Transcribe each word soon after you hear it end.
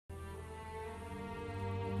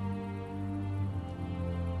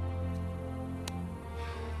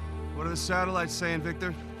What are the satellites saying,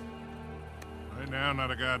 Victor? Right now, not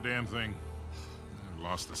a goddamn thing. I've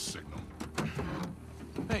lost the signal.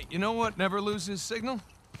 Hey, you know what never loses signal?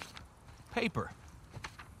 Paper.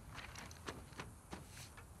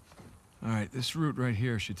 All right, this route right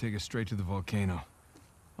here should take us straight to the volcano.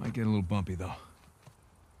 Might get a little bumpy, though.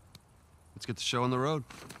 Let's get the show on the road.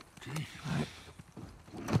 Okay.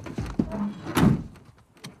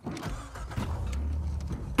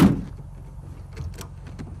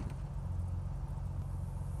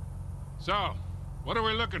 So, what are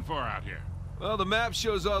we looking for out here? Well, the map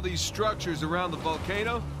shows all these structures around the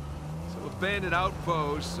volcano. Some abandoned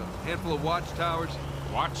outposts, a handful of watchtowers.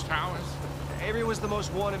 Watchtowers? Avery was the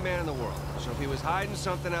most wanted man in the world, so if he was hiding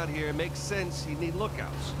something out here, it makes sense he'd need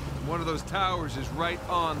lookouts. One of those towers is right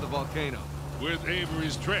on the volcano. With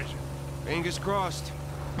Avery's treasure. Fingers crossed.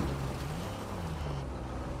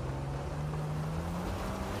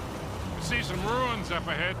 I see some ruins up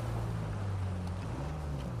ahead.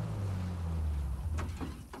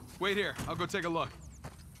 Wait here, I'll go take a look.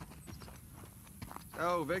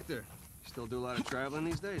 Oh, Victor, you still do a lot of traveling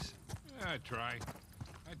these days? Yeah, I try.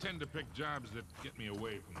 I tend to pick jobs that get me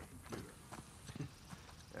away from the computer.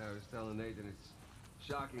 Yeah, I was telling Nathan it's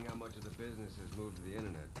shocking how much of the business has moved to the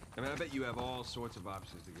internet. I mean, I bet you have all sorts of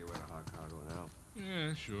options to get rid of hot cargo now.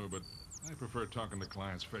 Yeah, sure, but I prefer talking to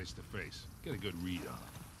clients face to face. Get a good read on them.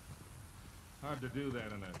 Hard to do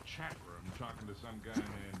that in a chat room talking to some guy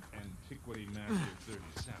named Antiquity Master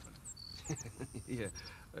 37. Yeah,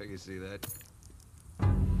 I can see that.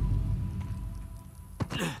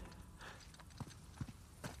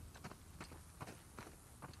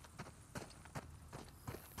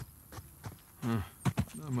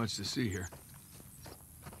 Not much to see here.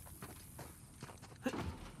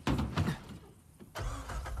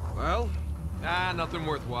 Well? Nothing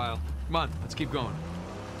worthwhile. Come on, let's keep going.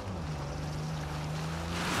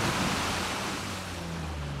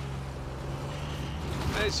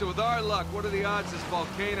 Hey, so with our luck, what are the odds this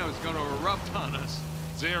volcano is gonna erupt on us?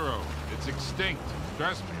 0. It's extinct.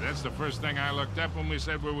 Trust me, that's the first thing I looked up when we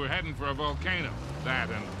said we were heading for a volcano.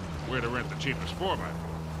 That and where to rent the cheapest 4x4.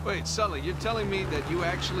 Wait, Sully, you're telling me that you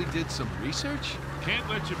actually did some research? Can't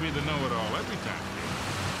let you be the know-it-all every time, kid.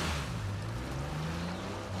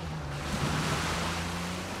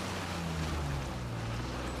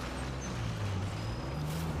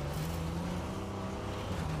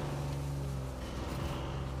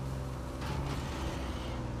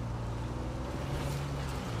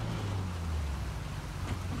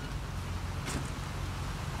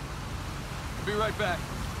 Be right back.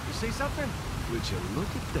 You see something? Would you look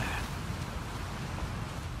at that?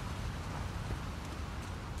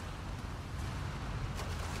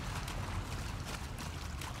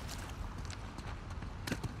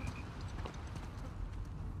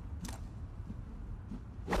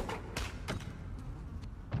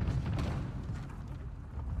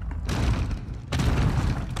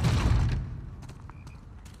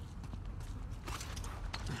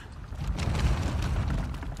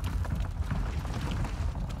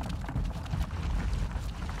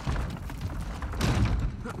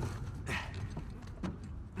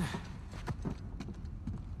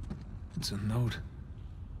 It's a note.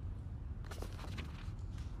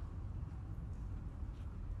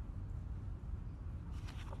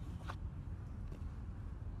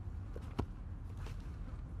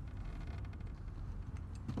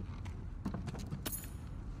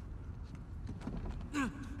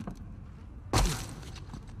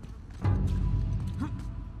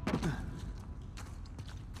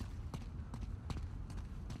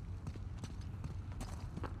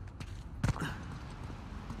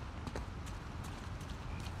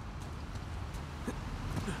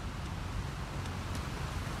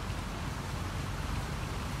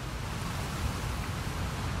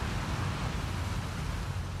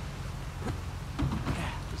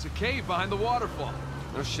 There's a cave behind the waterfall.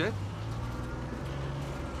 No shit?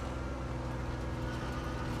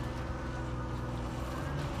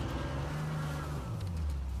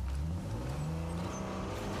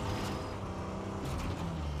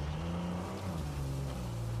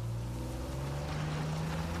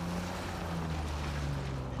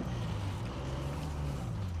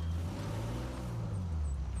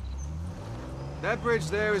 That bridge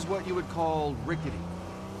there is what you would call rickety.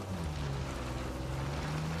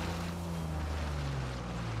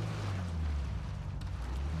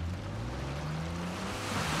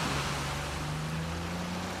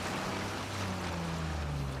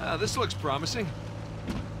 This looks promising.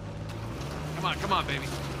 Come on, baby.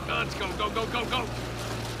 Let's go, go, go, go, go!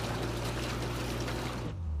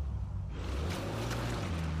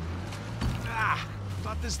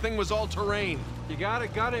 Thought thought this thing was all terrain. You gotta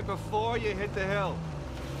gun it before you hit the hill.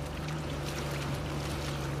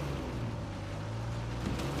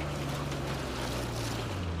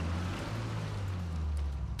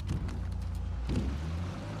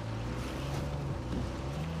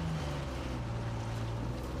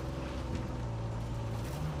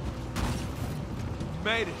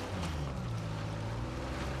 Made it.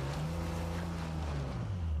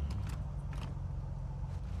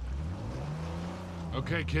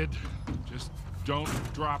 Okay, kid. Just don't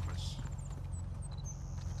drop us.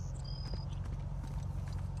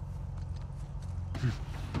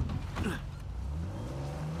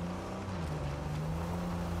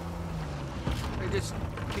 Hey, just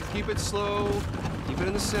keep it slow. Keep it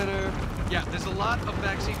in the center. Yeah, there's a lot of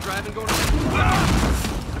backseat driving going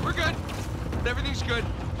on. We're good. Everything's good.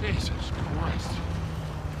 Jesus Christ.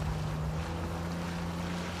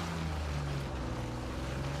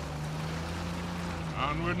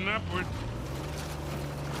 Onward and upward.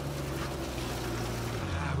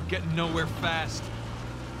 We're getting nowhere fast.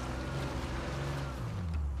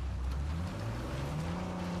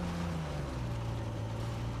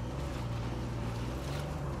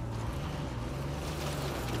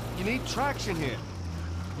 You need traction here.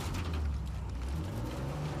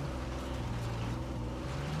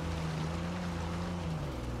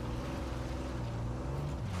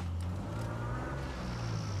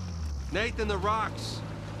 Nathan, the rocks.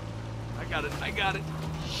 I got it. I got it.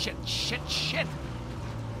 Shit, shit, shit.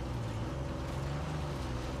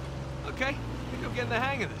 Okay, I think I'm getting the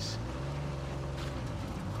hang of this.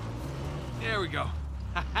 There we go.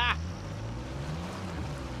 Ha ha!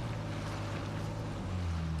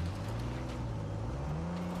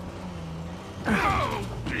 Oh,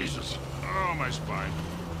 Jesus. Oh, my spine.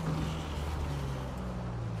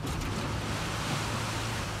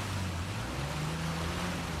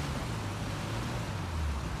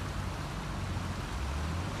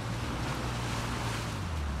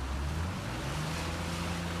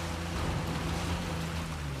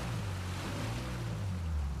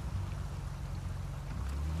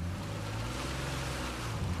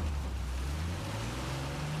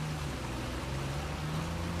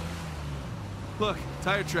 Look,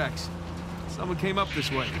 tire tracks. Someone came up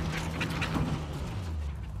this way.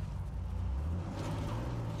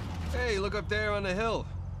 Hey, look up there on the hill.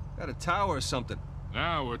 Got a tower or something.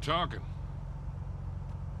 Now we're talking.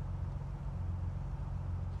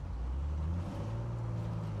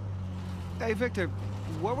 Hey, Victor,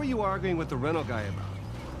 what were you arguing with the rental guy about?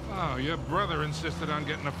 Oh, your brother insisted on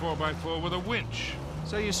getting a 4x4 with a winch.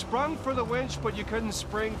 So you sprung for the winch, but you couldn't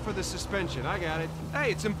spring for the suspension. I got it. Hey,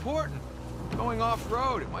 it's important. Going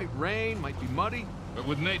off-road, it might rain, might be muddy. But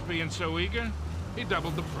with Nate being so eager, he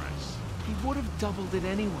doubled the price. He would have doubled it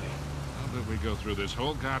anyway. How did we go through this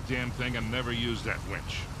whole goddamn thing and never use that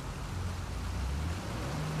winch?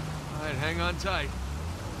 All right, hang on tight.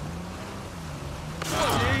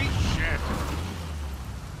 Oh, shit.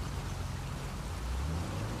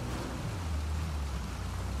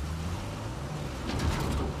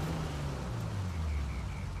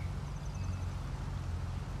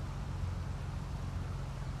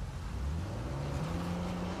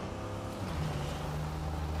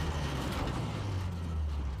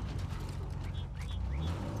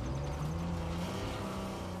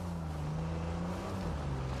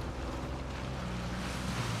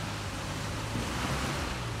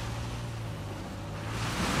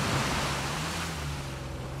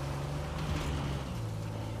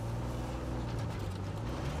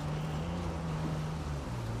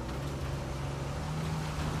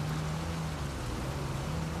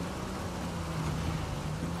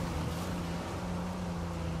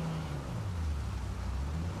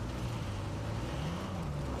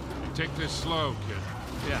 Take this slow, kid.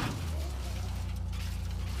 Yeah.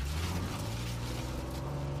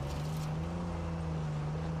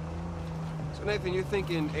 So, Nathan, you're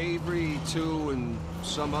thinking Avery, too, and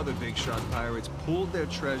some other big shot pirates pooled their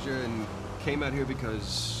treasure and came out here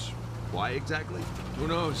because... why exactly? Who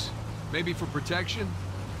knows? Maybe for protection?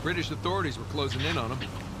 British authorities were closing in on them.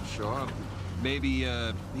 Sure. Maybe,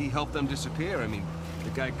 he helped them disappear. I mean, the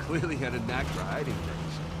guy clearly had a knack for hiding things.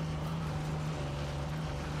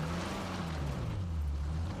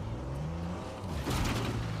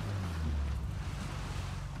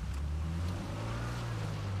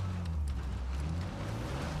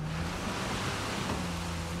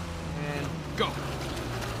 Go.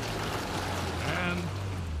 And...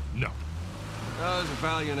 no. That was a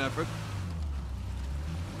valiant effort.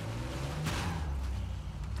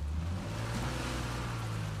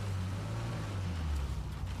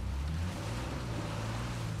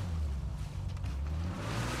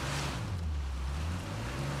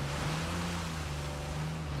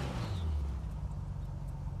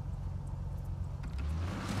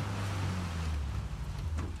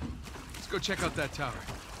 go check out that tower.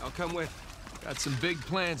 I'll come with. Got some big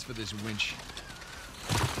plans for this winch.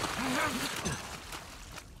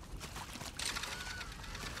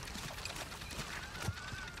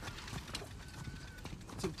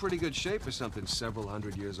 It's in pretty good shape for something several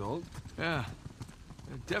hundred years old. Yeah.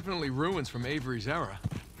 Definitely ruins from Avery's era.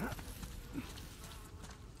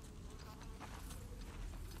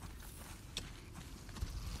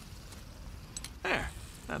 There.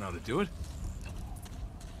 That ought to do it.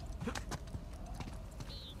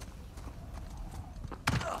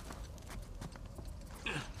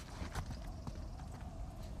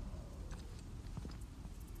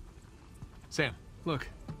 Sam, look.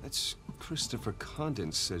 That's Christopher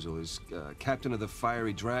Condon's sigil. He's captain of the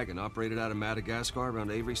Fiery Dragon, operated out of Madagascar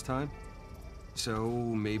around Avery's time. So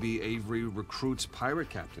maybe Avery recruits pirate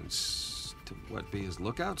captains to, what, be his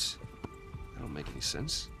lookouts? That don't make any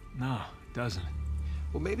sense. No, it doesn't.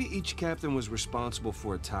 Well, maybe each captain was responsible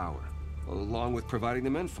for a tower, along with providing the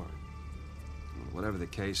men for it. Well, whatever the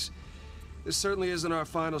case, this certainly isn't our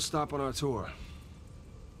final stop on our tour.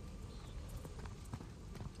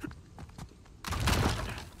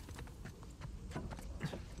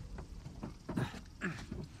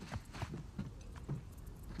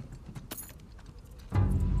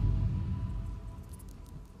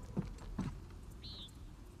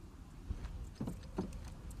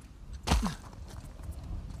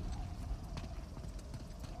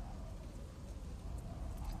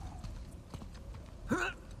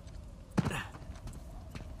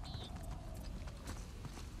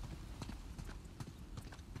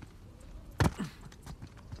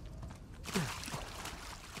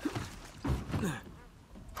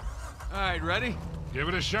 All right, ready? Give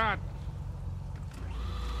it a shot.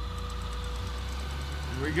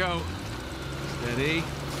 Here we go. Steady.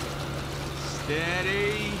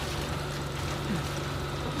 Steady.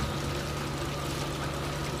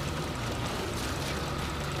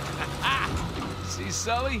 See,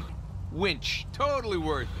 Sully? Winch. Totally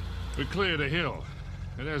worth it. We cleared a hill.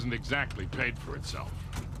 It hasn't exactly paid for itself.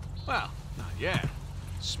 Well, not yet.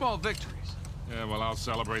 Small victories. Yeah, well, I'll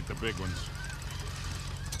celebrate the big ones.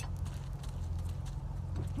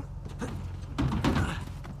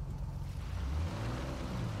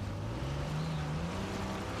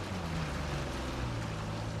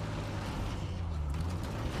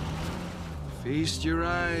 Feast your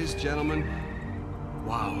eyes, gentlemen.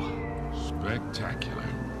 Wow. Spectacular.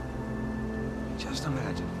 Just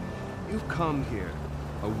imagine, you've come here,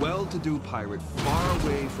 a well-to-do pirate far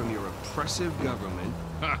away from your oppressive government.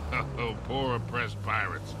 Oh, poor oppressed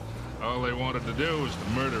pirates. All they wanted to do was to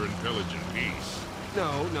murder and pillage in peace.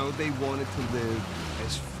 No, they wanted to live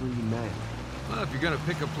as free men. Well, if you're gonna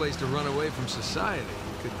pick a place to run away from society,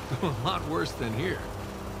 you could do a lot worse than here.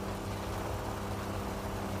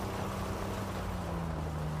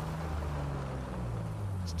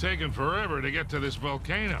 It's taken forever to get to this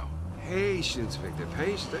volcano. Patience, Victor,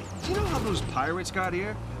 patience. Do you know how those pirates got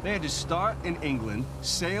here? They had to start in England,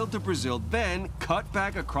 sail to Brazil, then cut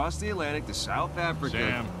back across the Atlantic to South Africa.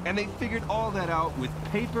 Sam. And they figured all that out with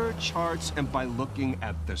paper, charts, and by looking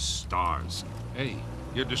at the stars. Hey,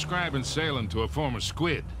 you're describing sailing to a former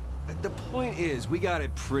squid. The point is, we got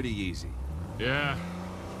it pretty easy. Yeah,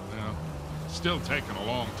 well, still taking a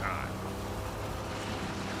long time.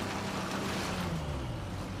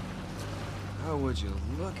 How would you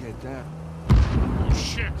look at that? Oh,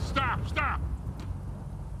 shit! Stop! Stop!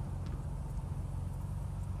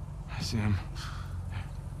 I see him.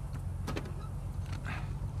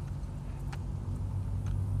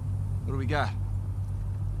 What do we got?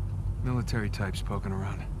 Military types poking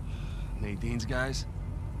around. Nadine's guys?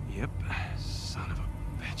 Yep. Son of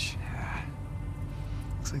a bitch. Yeah.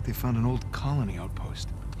 Looks like they found an old colony outpost.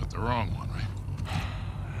 But the wrong one, right?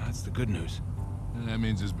 That's the good news. And that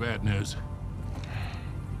means it's bad news.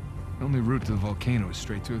 The only route to the volcano is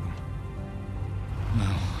straight through them.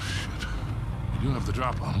 Oh, shit. You do have the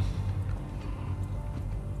drop on them.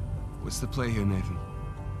 What's the play here, Nathan?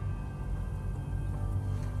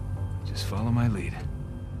 Just follow my lead.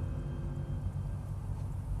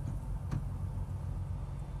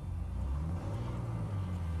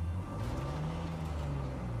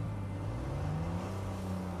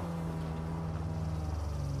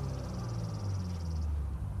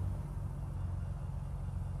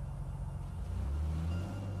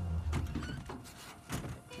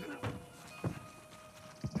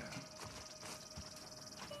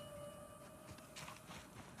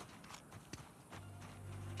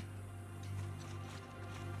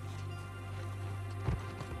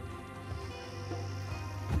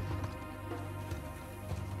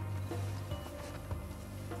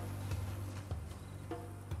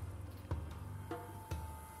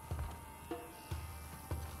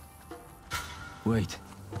 Wait.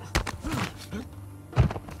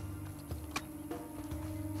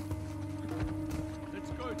 Let's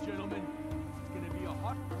go, gentlemen. It's gonna be a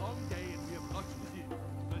hot, long day and we have lots to do.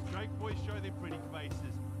 Those Drake boys show their pretty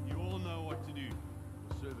faces. You all know what to do.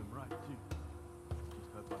 We'll serve them right, too.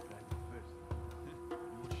 Just hope I drag them first.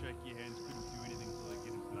 Your shaky hands couldn't do anything till they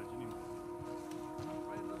get him bludgeoning. I'm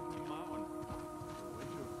afraid that'll be my one.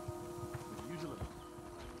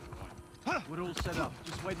 We're all set up.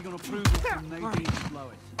 Just waiting on approval from Nadine to blow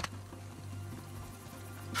it.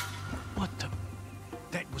 What the?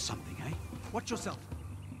 That was something, eh? Watch yourself.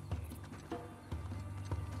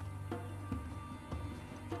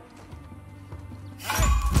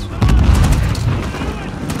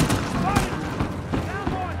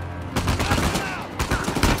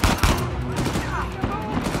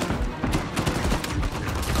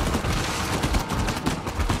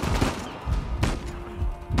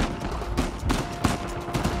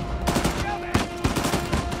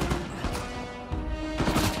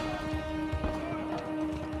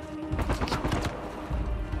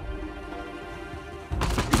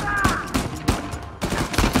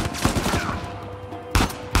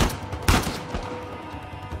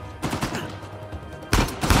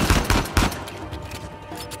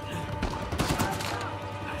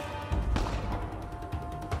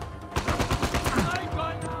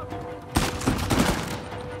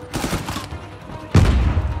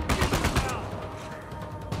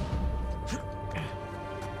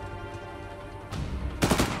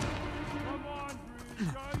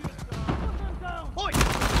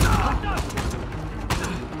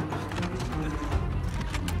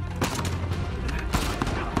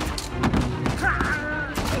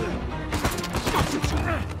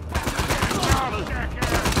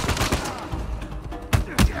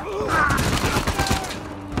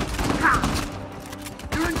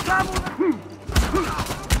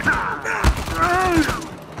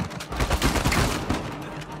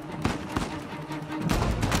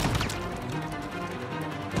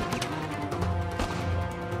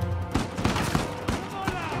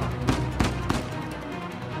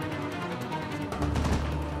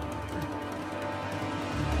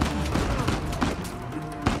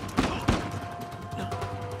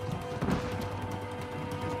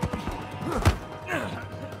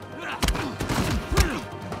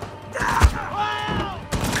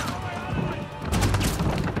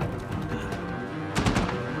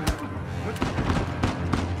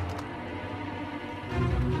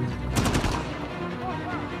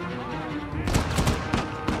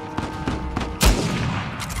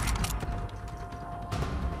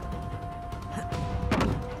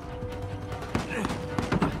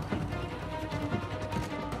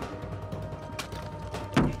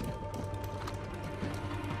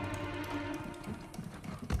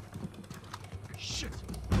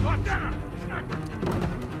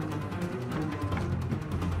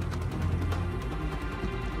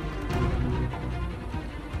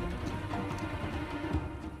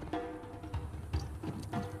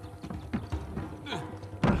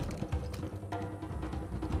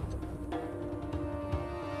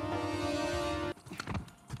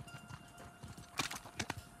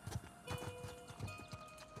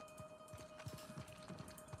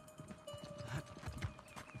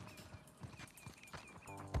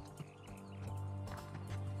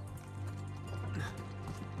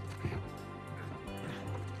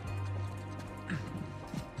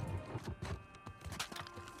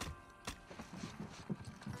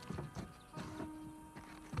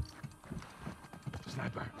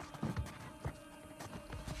 Sniper.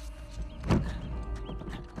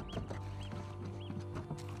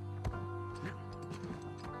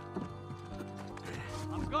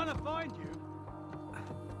 I'm gonna find you.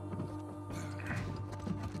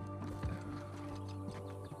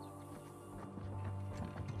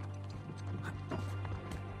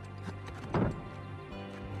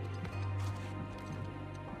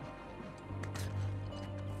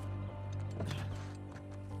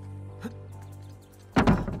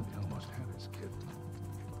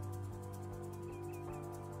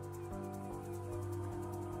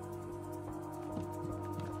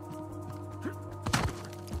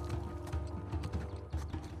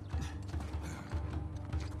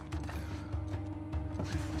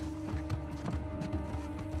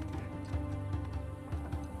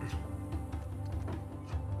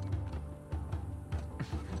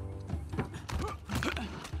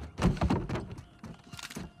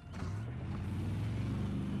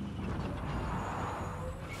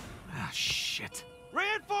 Shit.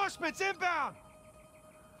 Reinforcements inbound!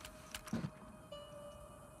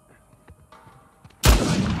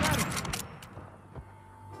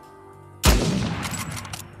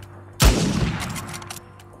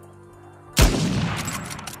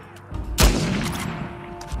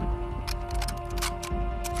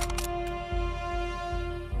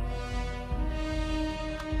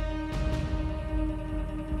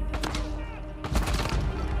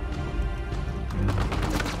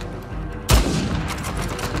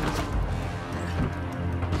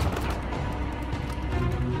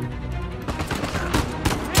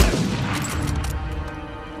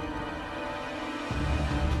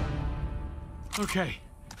 Okay.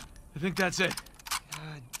 I think that's it.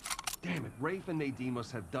 God damn it. Rafe and Nadine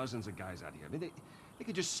must have dozens of guys out here. I mean, they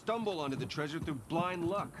could just stumble onto the treasure through blind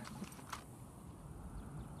luck.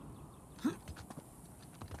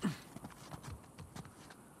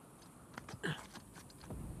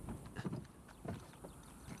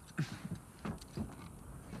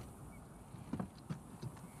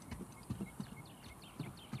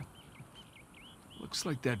 Looks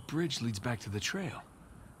like that bridge leads back to the trail.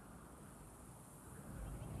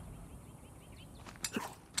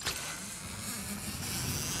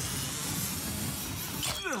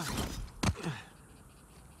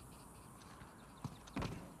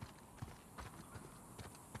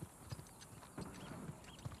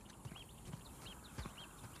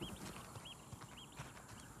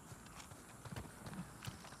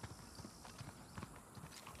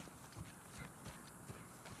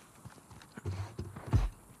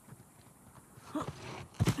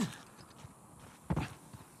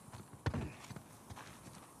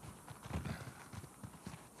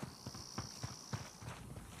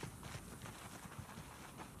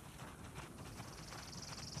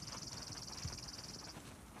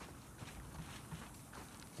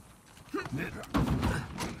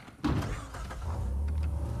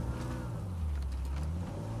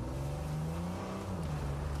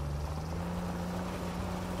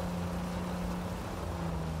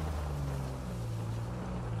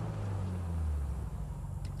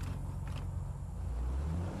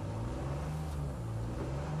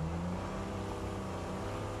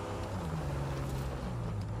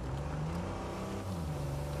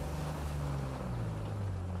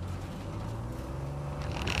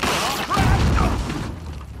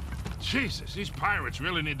 Jesus, these pirates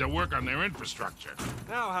really need to work on their infrastructure.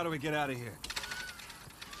 Now, how do we get out of here?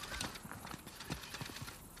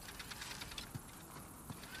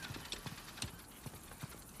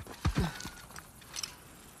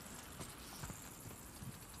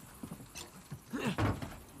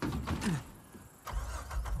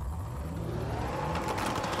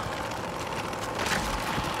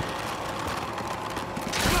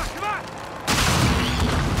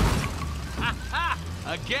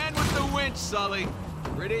 Again with the winch, Sully.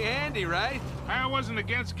 Pretty handy, right? I wasn't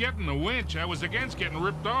against getting the winch. I was against getting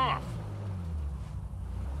ripped off.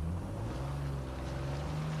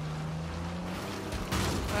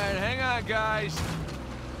 All right, hang on, guys.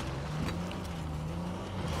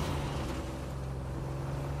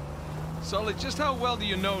 Sully, just how well do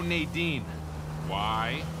you know Nadine?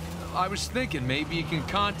 Why? I was thinking maybe you can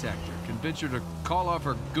contact her, convince her to call off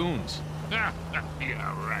her goons. Yeah,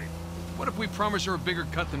 right. What if we promise her a bigger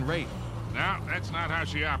cut than Rafe? No, that's not how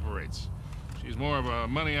she operates. She's more of a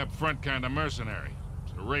money-up-front kind of mercenary.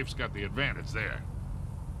 So Rafe's got the advantage there.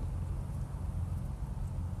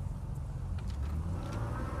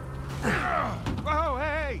 Oh,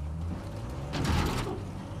 hey!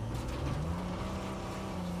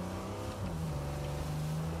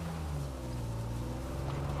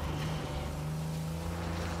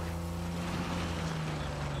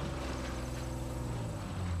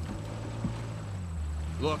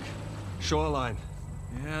 Look, shoreline.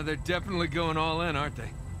 Yeah, they're definitely going all in, aren't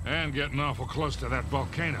they? And getting awful close to that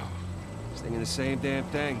volcano. Thinking the same damn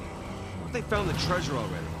thing. What if they found the treasure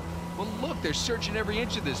already? Well, look, they're searching every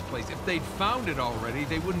inch of this place. If they'd found it already,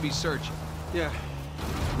 they wouldn't be searching. Yeah,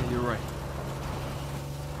 you're right.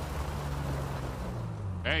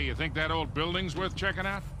 Hey, you think that old building's worth checking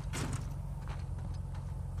out?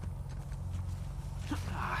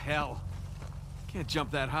 Ah, hell. Can't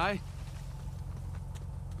jump that high.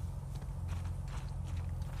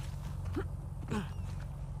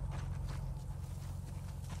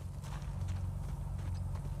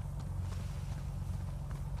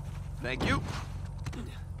 Thank you.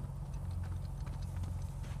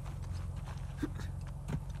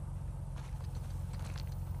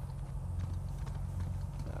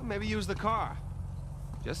 Maybe use the car.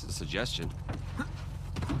 Just a suggestion.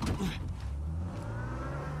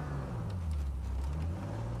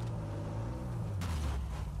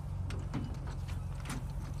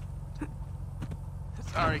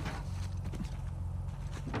 Sorry.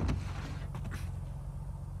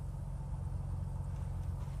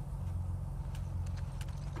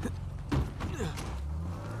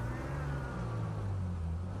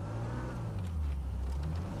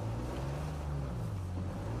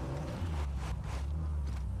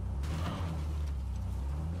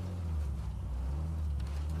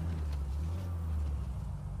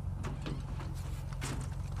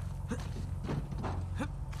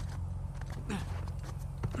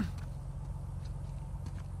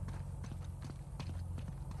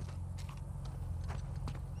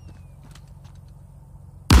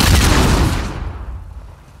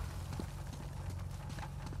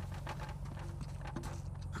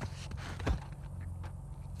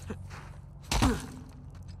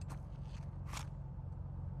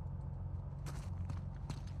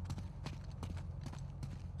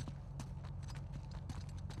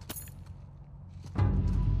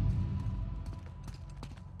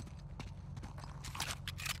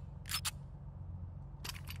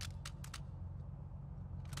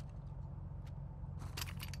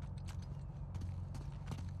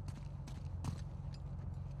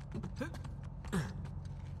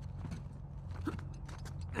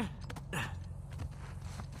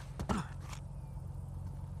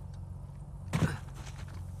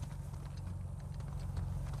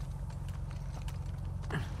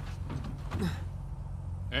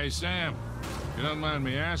 Hey, Sam. If you don't mind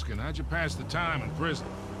me asking, how'd you pass the time in prison?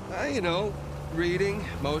 You know, reading,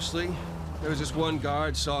 mostly. There was this one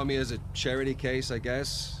guard saw me as a charity case, I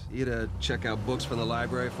guess. He had to check out books from the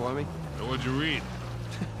library for me. So what'd you read?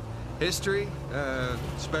 History,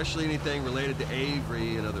 especially anything related to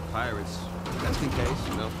Avery and other pirates. Just in case,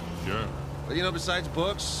 you know. Sure. But you know, besides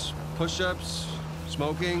books, push-ups,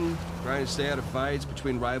 smoking, trying to stay out of fights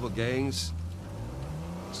between rival gangs,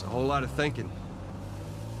 it's a whole lot of thinking.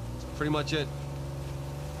 That's pretty much it.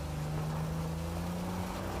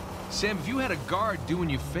 Sam, if you had a guard doing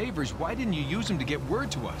you favors, why didn't you use him to get word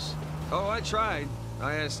to us? Oh, I tried.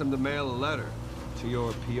 I asked him to mail a letter to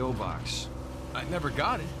your P.O. box. I never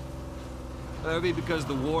got it. That'd be because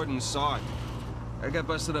the warden saw it. I got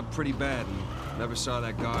busted up pretty bad and never saw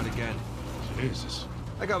that guard again. Jesus.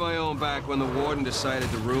 I got my own back when the warden decided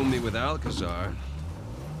to room me with Alcazar.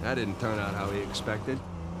 That didn't turn out how he expected.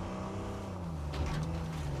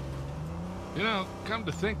 You know, come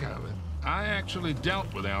to think of it, I actually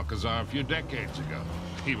dealt with Alcazar a few decades ago,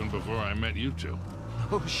 even before I met you two.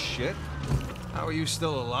 Oh, shit. How are you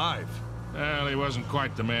still alive? Well, he wasn't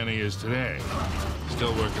quite the man he is today.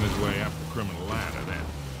 Still working his way up the criminal ladder then.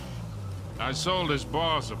 I sold his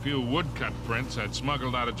boss a few woodcut prints I'd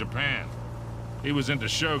smuggled out of Japan. He was into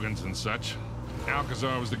shoguns and such.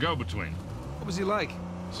 Alcazar was the go-between. What was he like?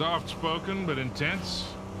 Soft-spoken but intense,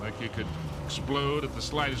 like you could explode at the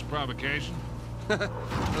slightest provocation.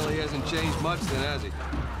 Well, he hasn't changed much then, has he?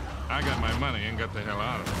 I got my money and got the hell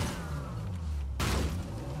out of it.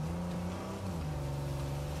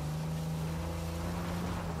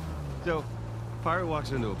 So, pirate walks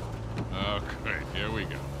into a boat, Oh, great. Here we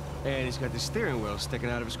go. and he's got the steering wheel sticking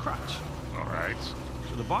out of his crotch. All right.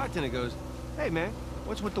 So the bartender goes, "Hey, man,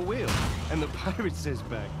 what's with the wheel?" And the pirate says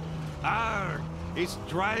back, "Arr, it's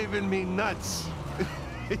driving me nuts."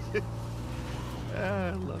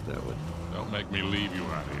 I love that one. Don't make me leave you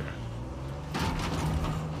out here.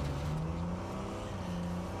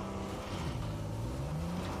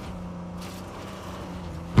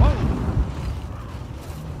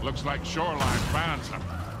 Looks like shoreline found something.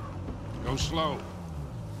 Go slow.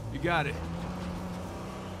 You got it.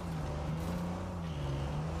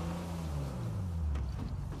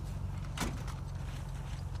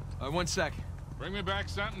 One sec. Bring me back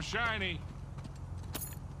something shiny.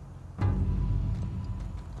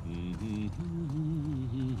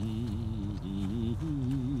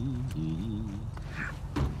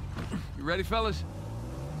 You ready, fellas?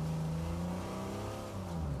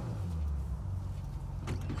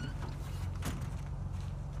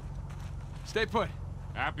 Stay put.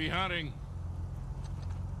 Happy hunting.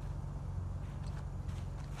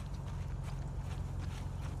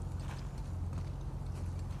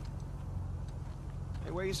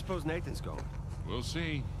 Hey, where do you suppose Nathan's going? We'll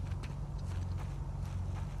see.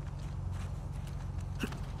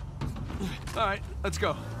 All right, let's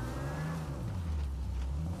go.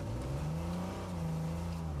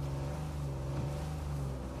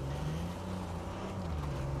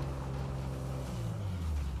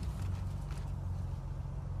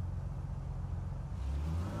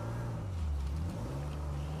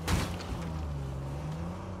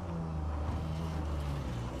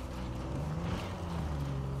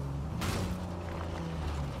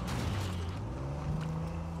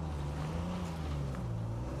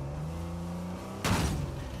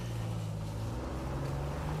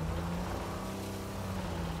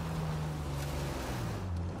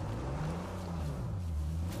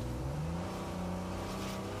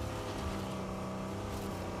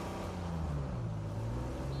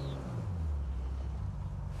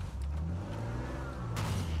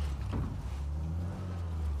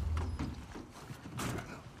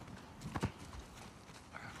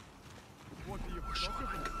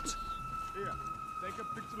 Here, take a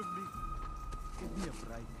picture of me. Give me a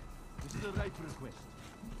break. This is a rape request.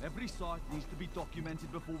 Every site needs to be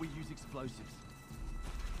documented before we use explosives.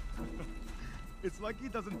 It's like he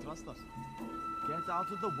doesn't trust us. Get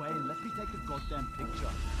out of the way and let me take a goddamn picture.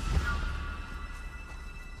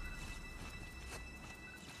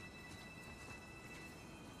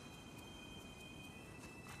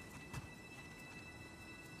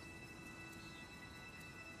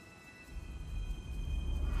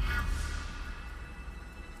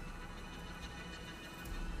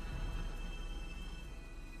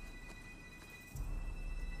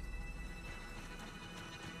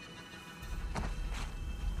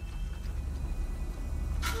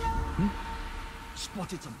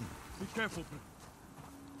 spotted something. Be careful, bro.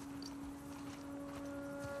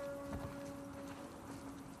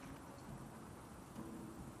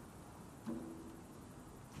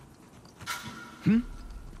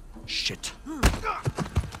 Shit.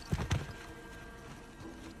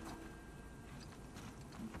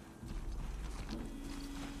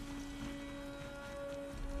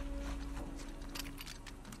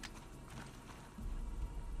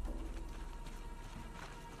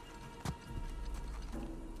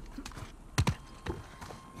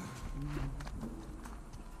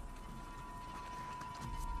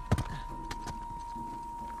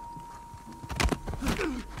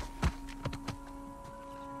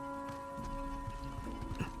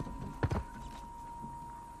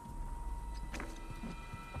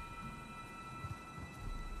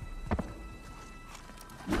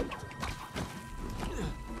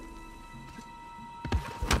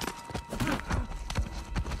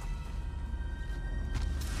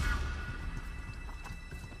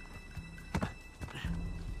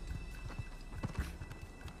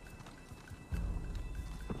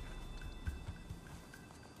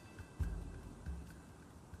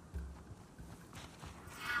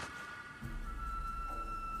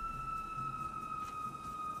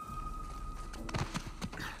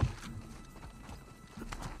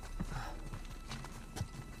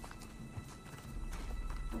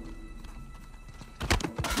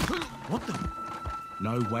 What the?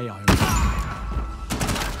 No way I...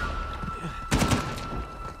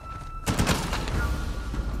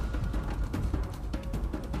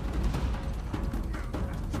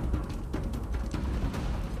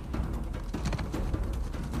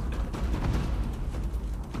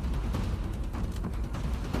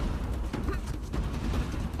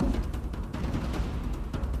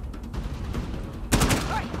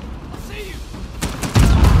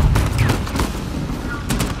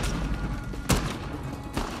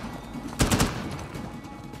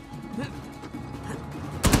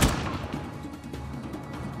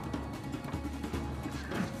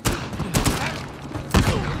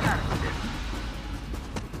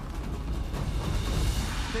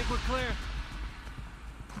 Think we're clear.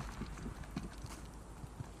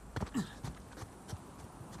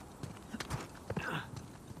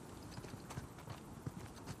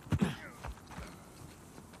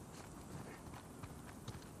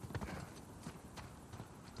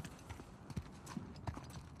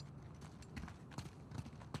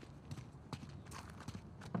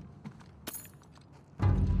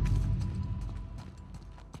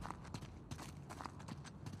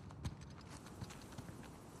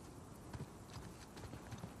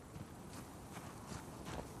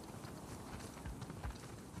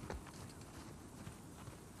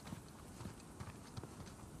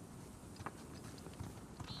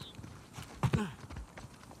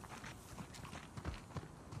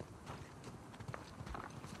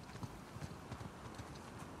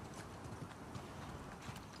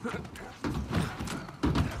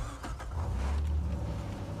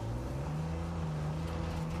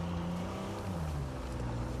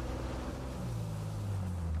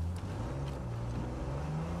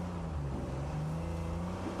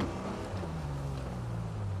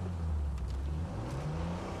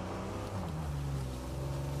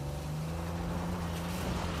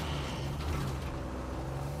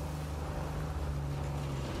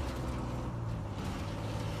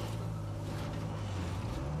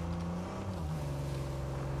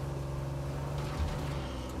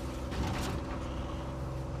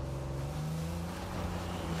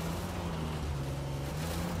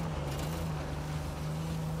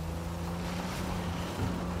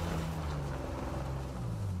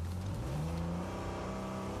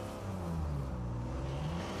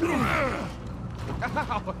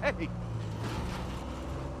 Ow, hey!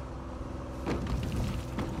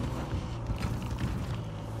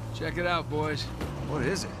 Check it out, boys. What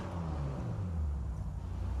is it?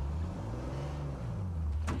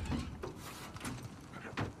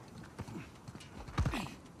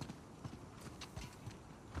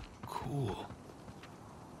 Cool.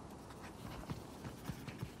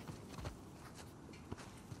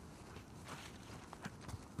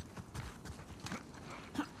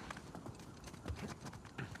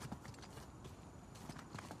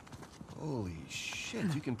 Holy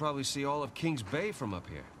shit, you can probably see all of Kings Bay from up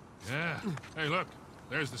here. Yeah. Hey, look.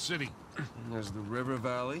 There's the city. And there's the river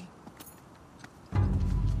valley.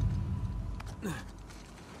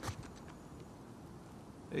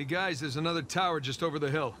 Hey, guys, there's another tower just over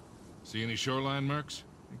the hill. See any shoreline marks?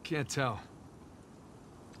 I can't tell.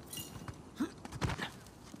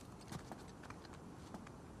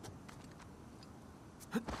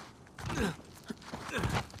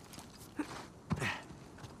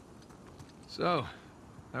 So,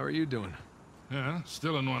 how are you doing? Yeah,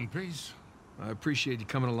 still in one piece. I appreciate you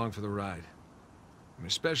coming along for the ride. And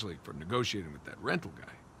especially for negotiating with that rental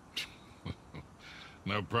guy.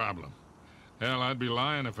 No problem. Hell, I'd be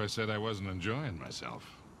lying if I said I wasn't enjoying myself.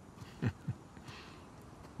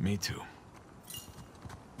 Me too.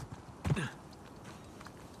 Now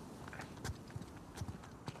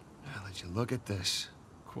let you look at this.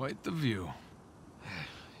 Quite the view.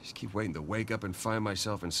 Just keep waiting to wake up and find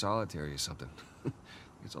myself in solitary or something.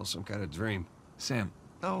 It's all some kind of dream. Sam.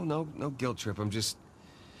 No guilt trip. I'm just...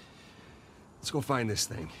 Let's go find this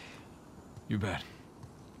thing. You bet.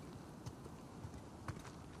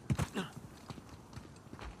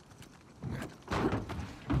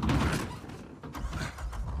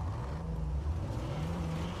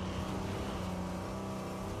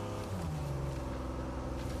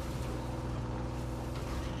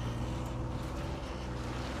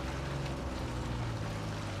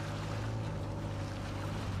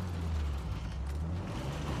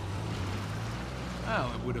 Well,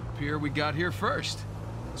 it would appear we got here first.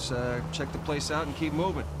 Let's check the place out and keep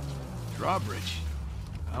moving. Drawbridge.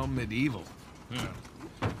 How medieval. Yeah.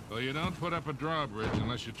 Well, you don't put up a drawbridge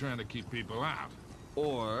unless you're trying to keep people out.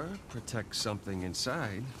 Or protect something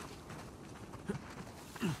inside.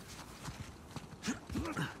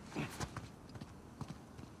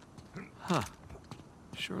 Huh.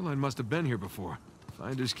 Shoreline must have been here before.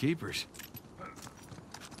 Finders keepers.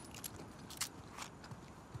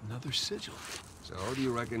 Another sigil. So, do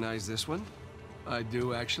you recognize this one? I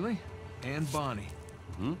do, actually. Anne Bonny.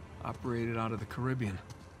 Mm-hmm. Operated out of the Caribbean.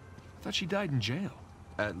 I thought she died in jail.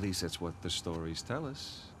 At least that's what the stories tell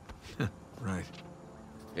us. Right.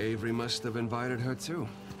 Avery must have invited her, too.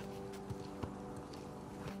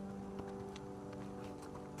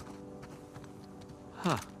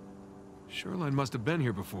 Huh. Shoreline must have been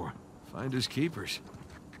here before. Finders keepers.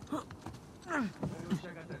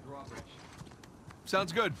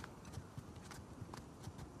 Sounds good.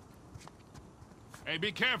 Hey,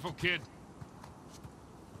 be careful, kid.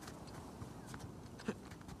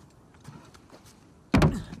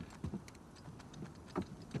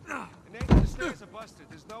 Nathan, the stairs are busted.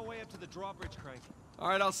 There's no way up to the drawbridge crank. All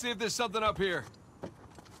right, I'll see if there's something up here.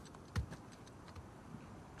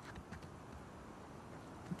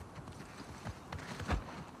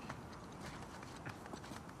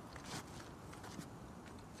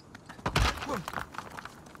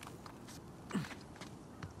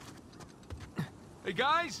 Hey,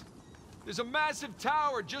 guys! There's a massive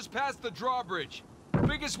tower just past the drawbridge.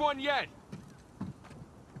 Biggest one yet.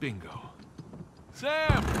 Bingo.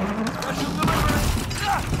 Sam! Special delivery!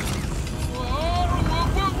 Ah! Whoa, whoa,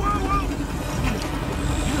 whoa, whoa,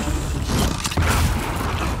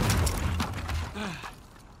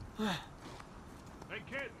 whoa! Hey,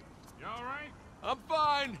 kid, you all right? I'm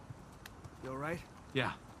fine. You all right?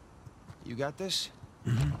 Yeah. You got this?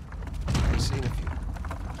 Mm-hmm. I've seen a few.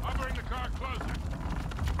 I'll bring the car closer.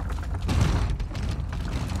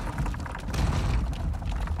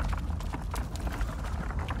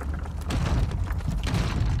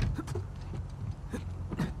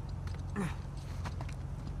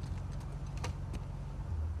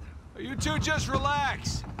 You two just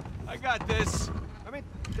relax. I got this. I mean,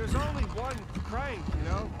 there's only one crank, you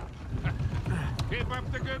know? Keep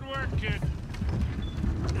up the good work, kid.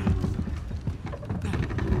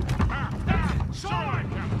 Shoreline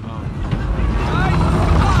coming.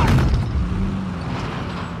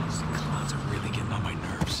 These clowns are really getting on my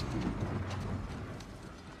nerves.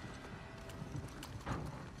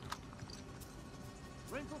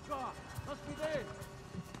 Rental car. Must be there.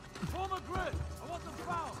 Form a grid. I want them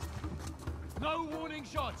found. No warning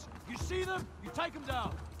shots. You see them, you take them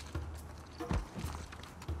down.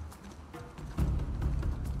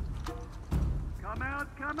 Come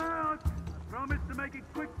out, come out! I promise to make it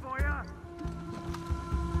quick for ya.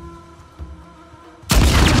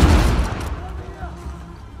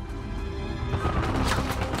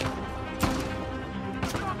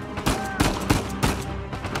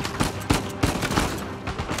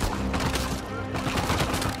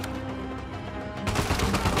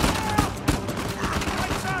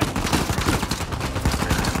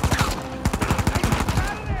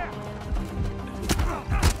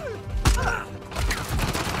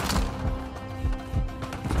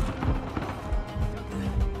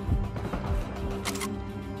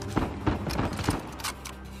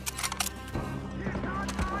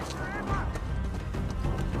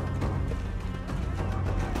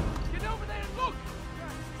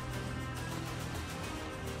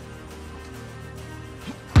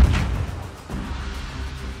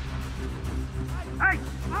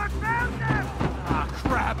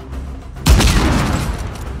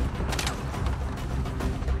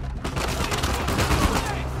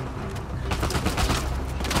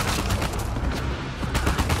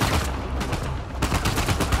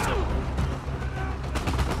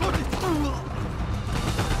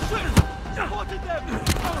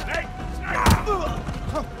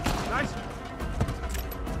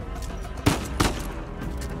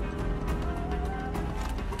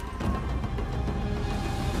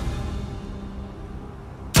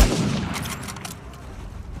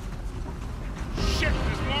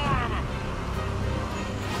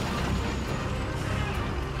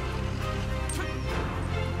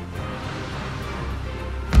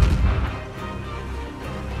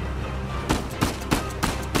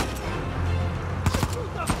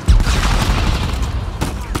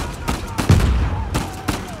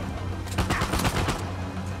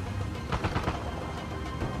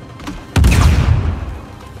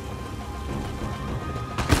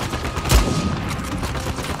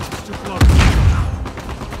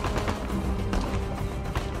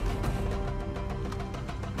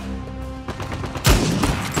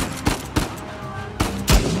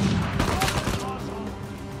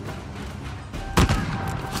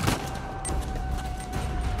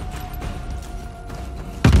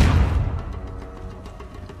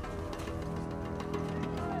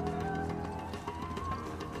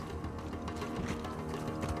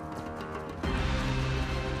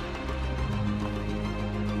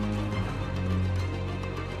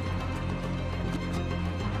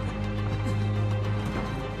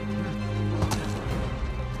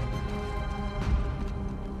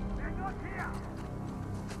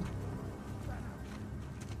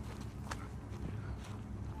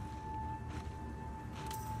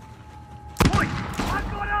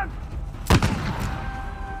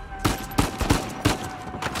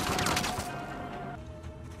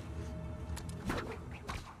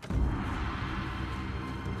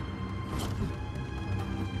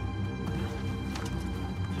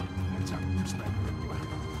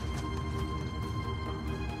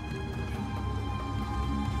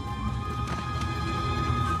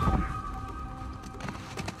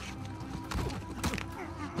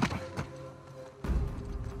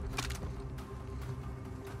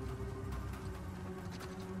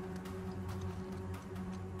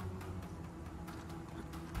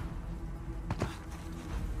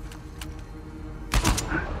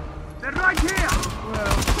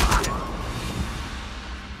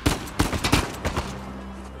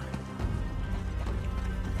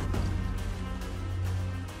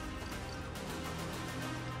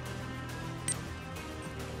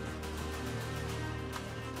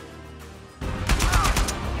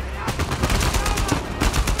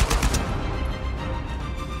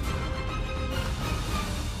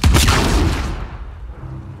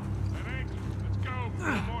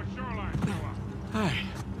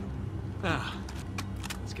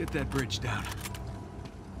 get that bridge down.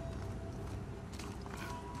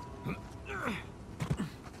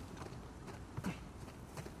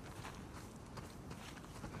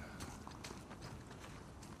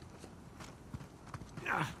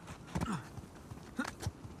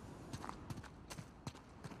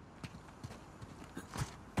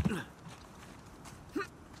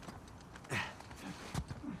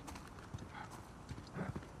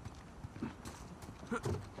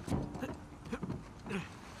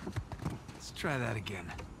 Let's try that again.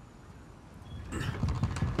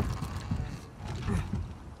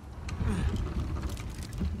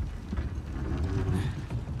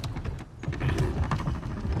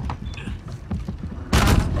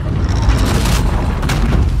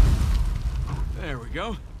 There we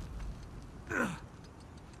go.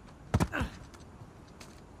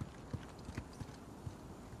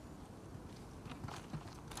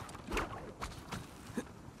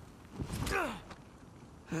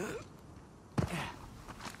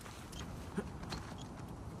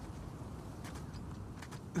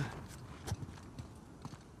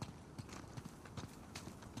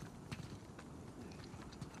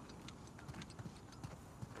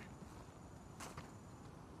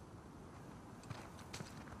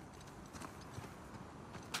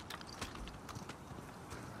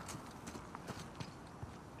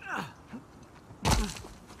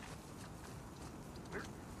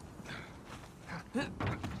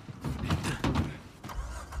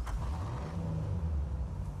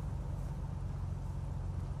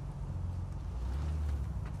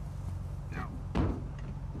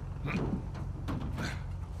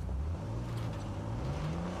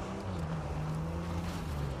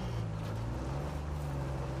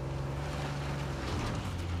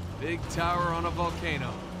 Big tower on a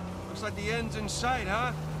volcano. Looks like the end's in sight,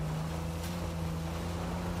 huh?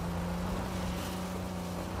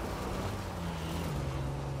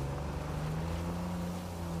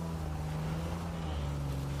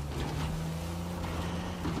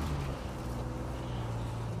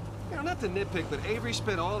 You know, not to nitpick, but Avery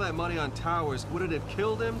spent all that money on towers. Would it have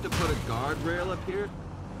killed him to put a guardrail up here?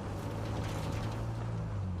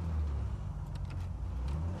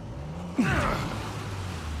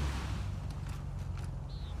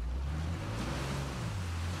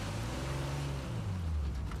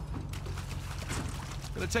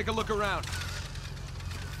 Gonna take a look around.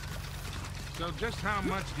 So just how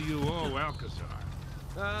much do you owe Alcazar?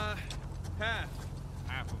 Half.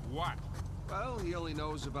 Half of what? Well, he only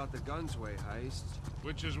knows about the Gunsway heist.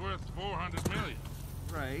 Which is worth 400 million.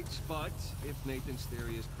 Right, but if Nathan's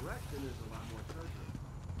theory is correct, then there's a lot more treasure.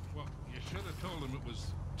 Well, you should have told him it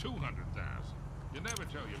was 200,000. You never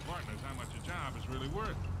tell your partners how much a job is really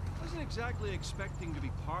worth. I wasn't exactly expecting to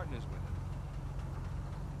be partners with him.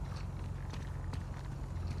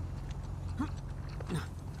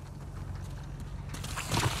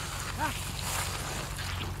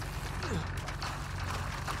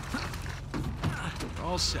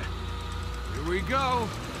 All set. Here we go.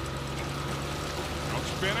 Don't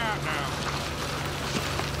spin out now.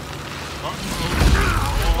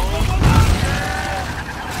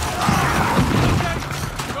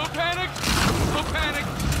 Don't panic! Don't panic!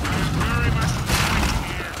 I'm very much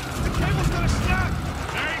here. The cable's gonna snap!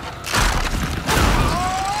 Hey!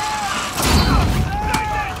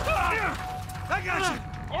 I got you!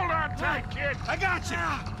 Hold on tight, kid! I got you!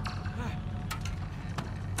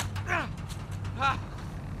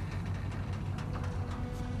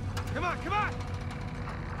 Come on, come on!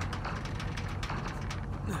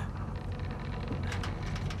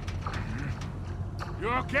 You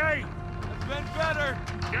okay? It's been better.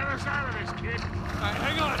 Get us out of this, kid. All right,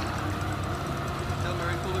 hang on. Tell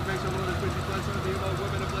Mary full of grace, one of the crazy plans on the about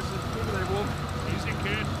women and blessings. Moving there, wolf. Easy,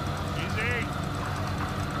 kid. Easy.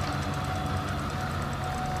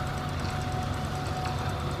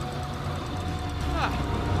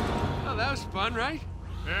 Oh, that was fun, right?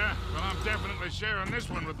 Yeah, well, I'm definitely sharing this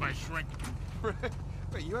one with my shrink.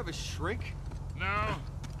 Wait, you have a shrink? No,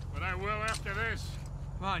 but I will after this.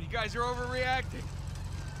 Come on, you guys are overreacting.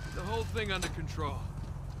 Get the whole thing under control.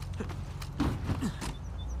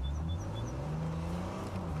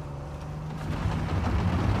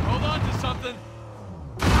 Hold on to something.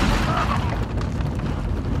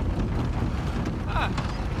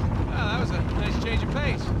 That was a nice change of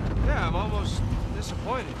pace. Yeah, I'm almost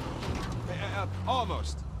disappointed.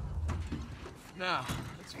 Almost. Now,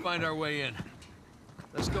 let's find our way in.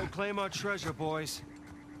 Let's go claim our treasure, boys.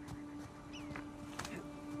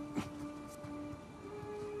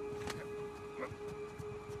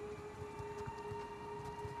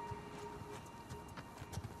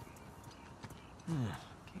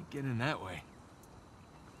 Can't get in that way.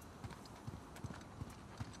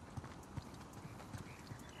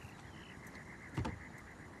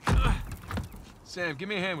 Sam, give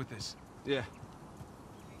me a hand with this. Yeah.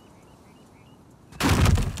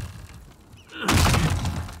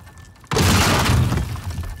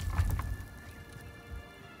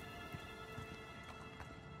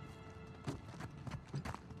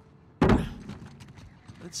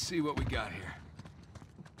 Let's see what we got here.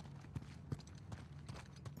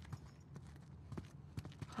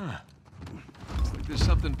 Huh. Looks like there's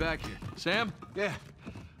something back here. Sam? Yeah.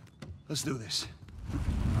 Let's do this.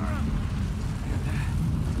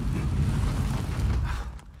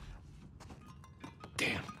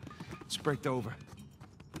 Damn. It's braked over.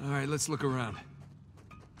 All right, let's look around.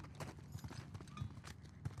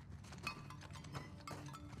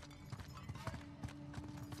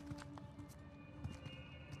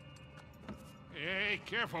 Hey,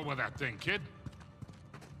 careful with that thing, kid.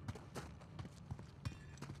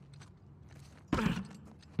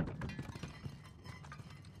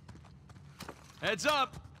 Heads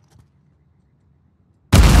up!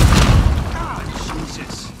 Ah,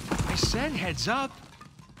 Jesus! I said heads up.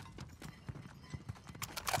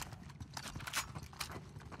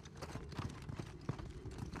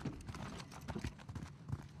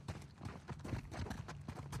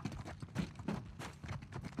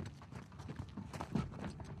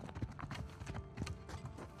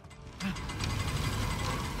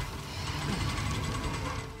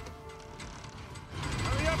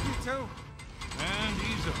 Hurry up, you two! And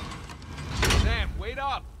easy. Sam, wait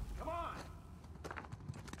up! Come on!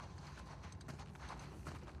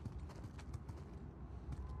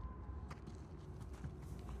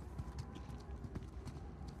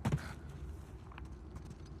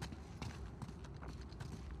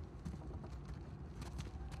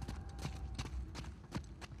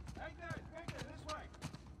 Victor, this way!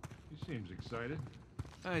 He seems excited.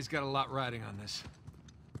 Oh, he's got a lot riding on this.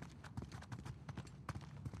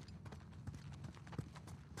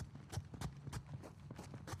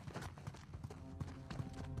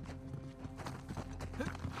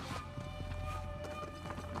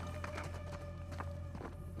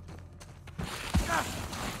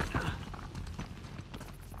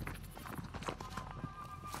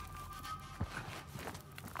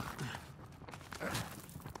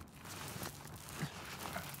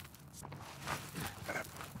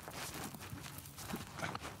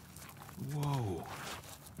 Whoa.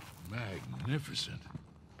 Magnificent.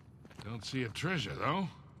 Don't see a treasure, though.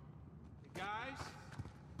 Guys?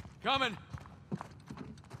 Coming!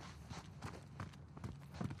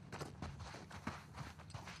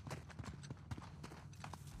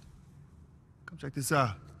 Come check this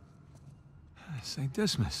out. St.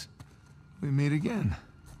 Dismas. We meet again.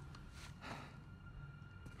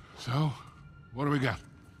 So, what do we got?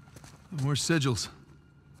 More sigils.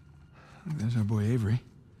 There's our boy Avery.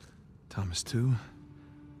 Thomas, too.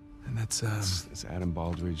 And that's That's Adam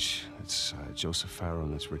Baldridge, that's Joseph Farrow,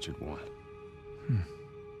 and that's Richard Warren.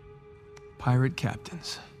 pirate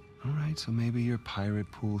captains. All right, so maybe your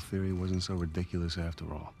pirate pool theory wasn't so ridiculous after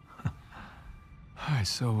all. All right,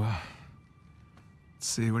 so, let's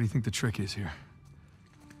see, what do you think the trick is here?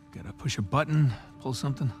 Gotta push a button, pull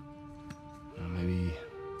something? Maybe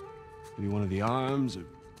one of the arms, or...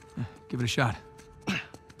 Give it a shot.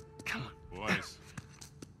 Come on. Boys,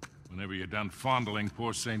 whenever you're done fondling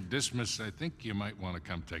poor St. Dismas, I think you might want to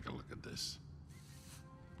come take a look at this.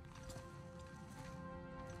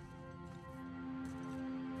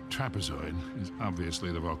 Trapezoid is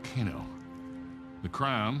obviously the volcano. The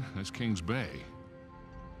crown is King's Bay.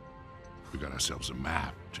 We got ourselves a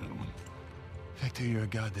map, gentlemen. Victor, you're a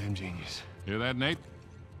goddamn genius. Hear that, Nate?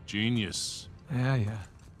 Genius. Yeah.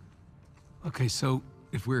 Okay, so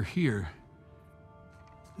if we're here,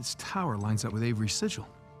 this tower lines up with Avery's sigil.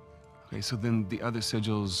 Okay, so then the other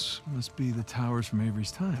sigils... Must be the towers from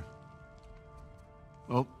Avery's time.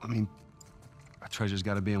 Well, I mean, a treasure's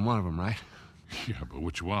gotta be in one of them, right? Yeah, but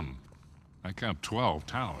which one? I count 12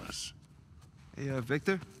 towers. Hey,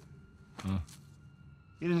 Victor? Huh?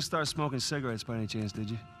 You didn't start smoking cigarettes by any chance, did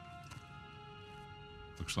you?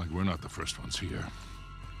 Looks like we're not the first ones here.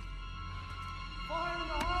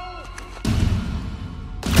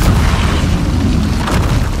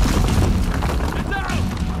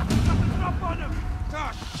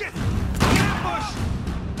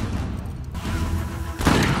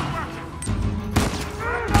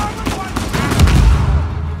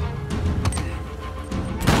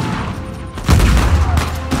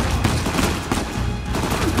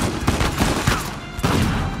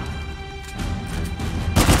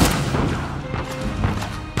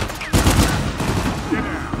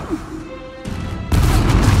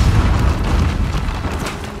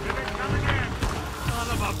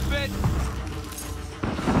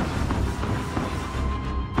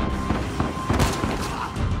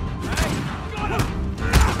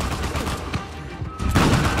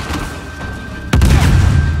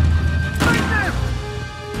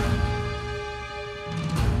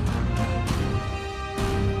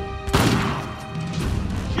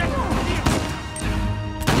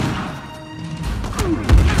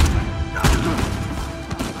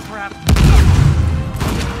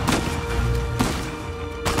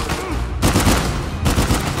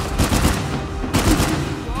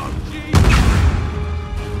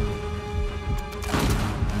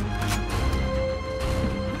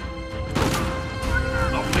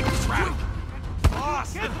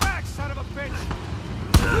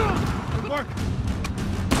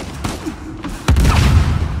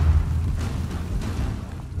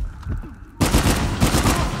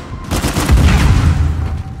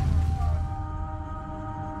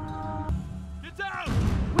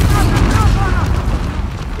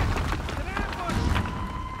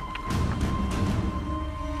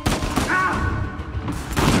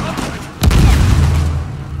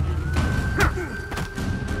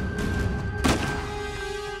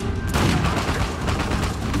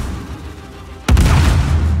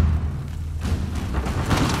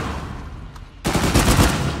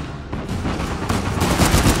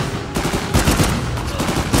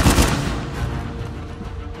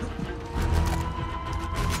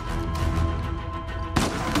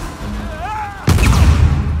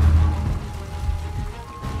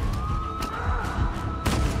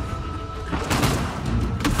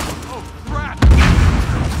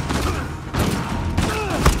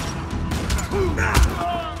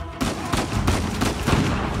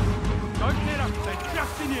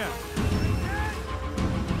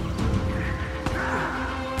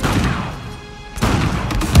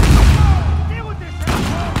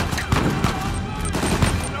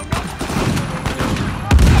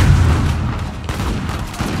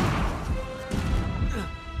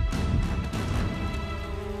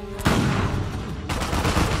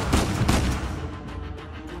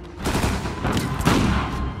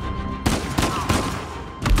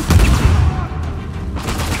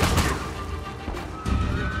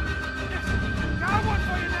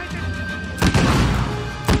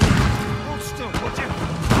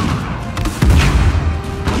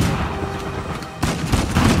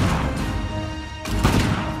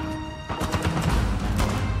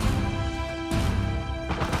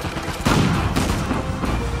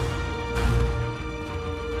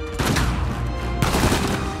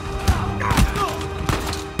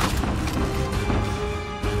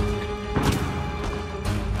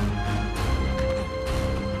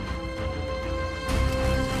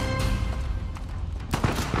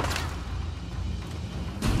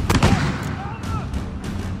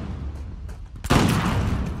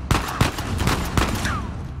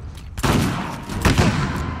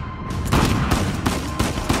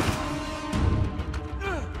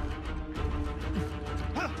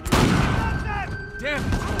 Damn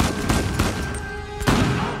it!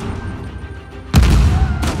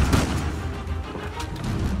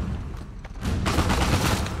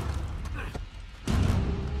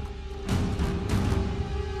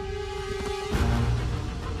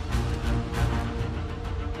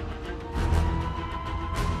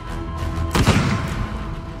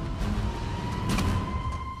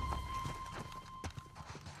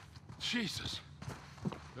 Jesus.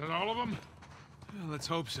 Is that all of them? Well, let's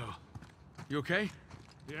hope so. You okay?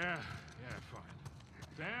 Yeah, fine.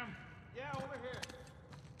 Sam? Yeah, over here.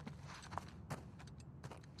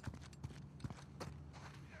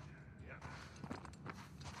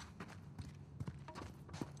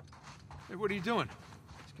 Hey, what are you doing?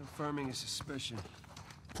 He's confirming his suspicion.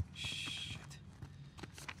 Shit.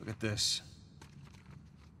 Look at this.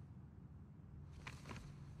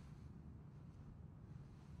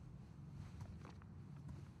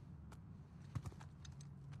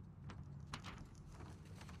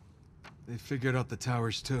 They figured out the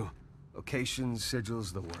towers, too. Locations,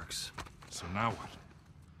 sigils, the works. So now what?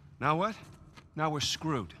 Now what? Now we're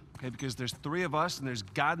screwed, okay? Because there's 3 of us, and there's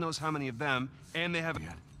God knows how many of them, and they haven't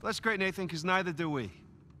yet. Well, that's great, Nathan, because neither do we.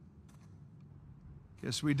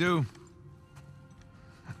 Yes, we do.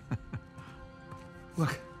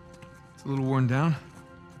 Look, it's a little worn down.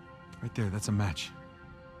 Right there, that's a match.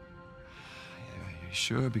 Yeah, you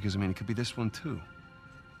sure? Because, I mean, it could be this one, too.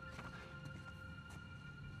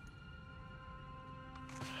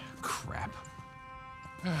 Crap.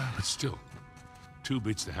 But still, 2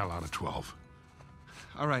 beats the hell out of 12.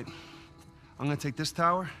 All right. I'm gonna take this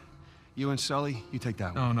tower. You and Sully, you take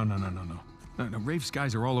that one. No, Rafe's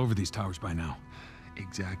guys are all over these towers by now.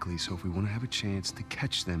 Exactly. So if we want to have a chance to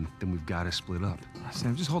catch them, then we've got to split up.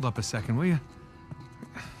 Sam, just hold up a second, will you?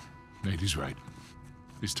 Nate, he's right.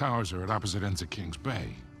 These towers are at opposite ends of Kings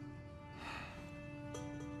Bay.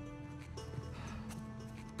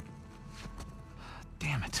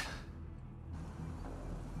 Damn it.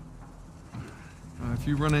 If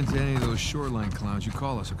you run into any of those shoreline clowns, you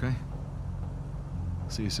call us, okay?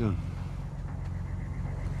 See you soon.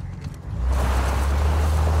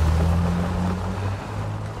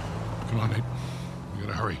 Come on, Nate.